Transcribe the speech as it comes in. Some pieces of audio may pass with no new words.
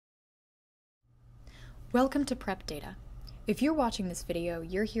Welcome to PREPdata. If you're watching this video,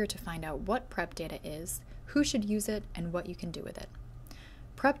 you're here to find out what PREPdata is, who should use it, and what you can do with it.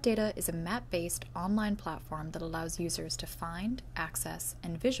 PREPdata is a map-based online platform that allows users to find, access,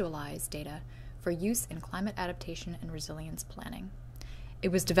 and visualize data for use in climate adaptation and resilience planning.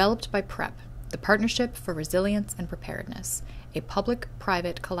 It was developed by PREP, the Partnership for Resilience and Preparedness, a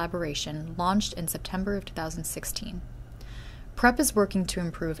public-private collaboration launched in September of 2016. PREP is working to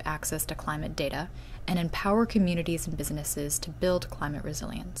improve access to climate data and empower communities and businesses to build climate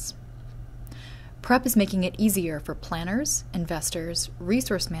resilience. PREP is making it easier for planners, investors,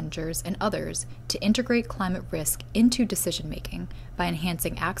 resource managers, and others to integrate climate risk into decision-making by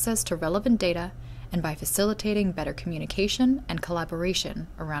enhancing access to relevant data and by facilitating better communication and collaboration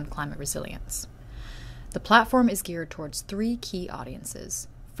around climate resilience. The platform is geared towards three key audiences.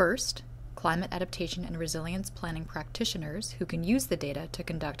 First, climate adaptation and resilience planning practitioners who can use the data to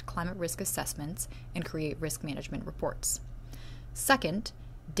conduct climate risk assessments and create risk management reports. Second,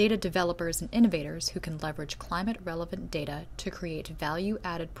 data developers and innovators who can leverage climate-relevant data to create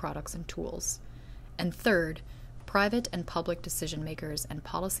value-added products and tools. And third, private and public decision makers and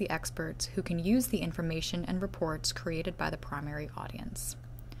policy experts who can use the information and reports created by the primary audience.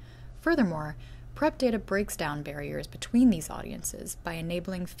 Furthermore, PREPdata breaks down barriers between these audiences by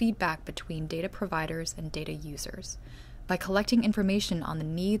enabling feedback between data providers and data users. By collecting information on the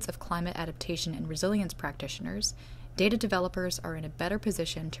needs of climate adaptation and resilience practitioners, data developers are in a better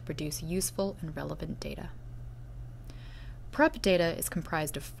position to produce useful and relevant data. PREPdata is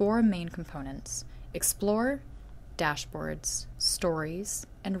comprised of four main components: Explore, Dashboards, Stories,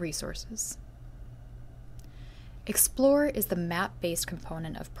 and Resources. Explore is the map-based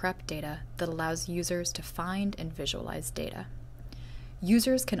component of PREPdata that allows users to find and visualize data.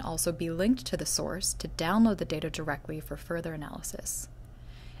 Users can also be linked to the source to download the data directly for further analysis.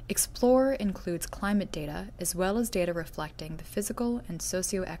 Explore includes climate data as well as data reflecting the physical and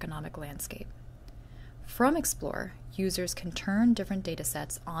socioeconomic landscape. From Explore, users can turn different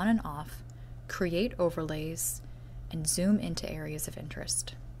datasets on and off, create overlays, and zoom into areas of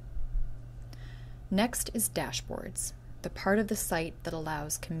interest. Next is Dashboards, the part of the site that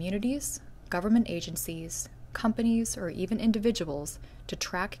allows communities, government agencies, companies, or even individuals to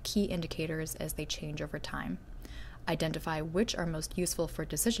track key indicators as they change over time, identify which are most useful for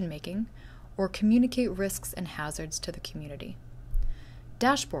decision-making, or communicate risks and hazards to the community.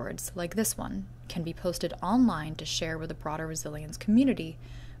 Dashboards, like this one, can be posted online to share with the broader resilience community,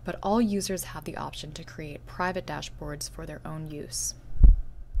 but all users have the option to create private dashboards for their own use.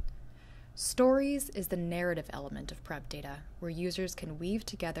 Stories is the narrative element of PREPdata, where users can weave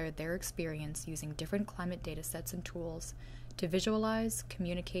together their experience using different climate datasets and tools to visualize,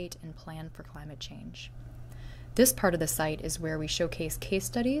 communicate, and plan for climate change. This part of the site is where we showcase case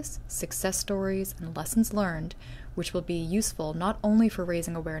studies, success stories, and lessons learned, which will be useful not only for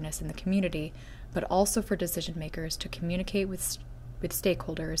raising awareness in the community, but also for decision makers to communicate with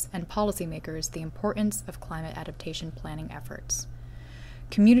stakeholders and policymakers the importance of climate adaptation planning efforts.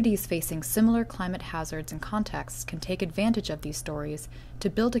 Communities facing similar climate hazards and contexts can take advantage of these stories to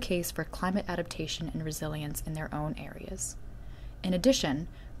build a case for climate adaptation and resilience in their own areas. In addition,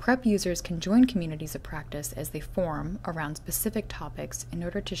 PREP users can join communities of practice as they form around specific topics in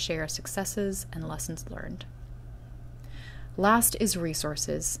order to share successes and lessons learned. Last is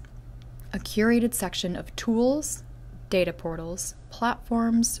Resources, a curated section of tools, data portals,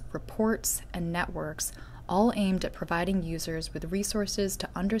 platforms, reports, and networks, all aimed at providing users with resources to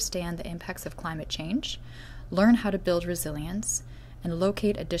understand the impacts of climate change, learn how to build resilience, and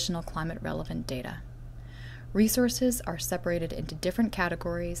locate additional climate-relevant data. Resources are separated into different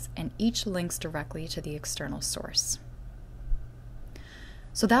categories, and each links directly to the external source.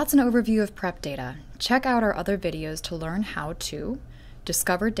 So that's an overview of PREPdata. Check out our other videos to learn how to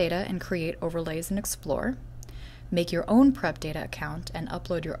discover data and create overlays in Explore, make your own PREPdata account and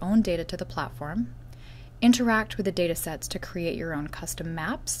upload your own data to the platform, interact with the datasets to create your own custom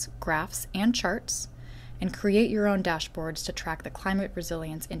maps, graphs, and charts, and create your own dashboards to track the climate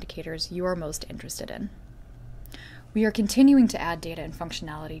resilience indicators you are most interested in. We are continuing to add data and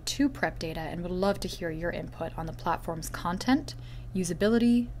functionality to PREPdata and would love to hear your input on the platform's content,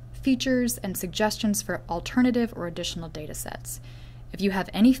 usability, features, and suggestions for alternative or additional datasets. If you have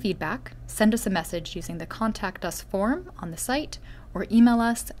any feedback, send us a message using the Contact Us form on the site or email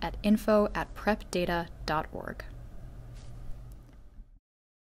us at info@prepdata.org.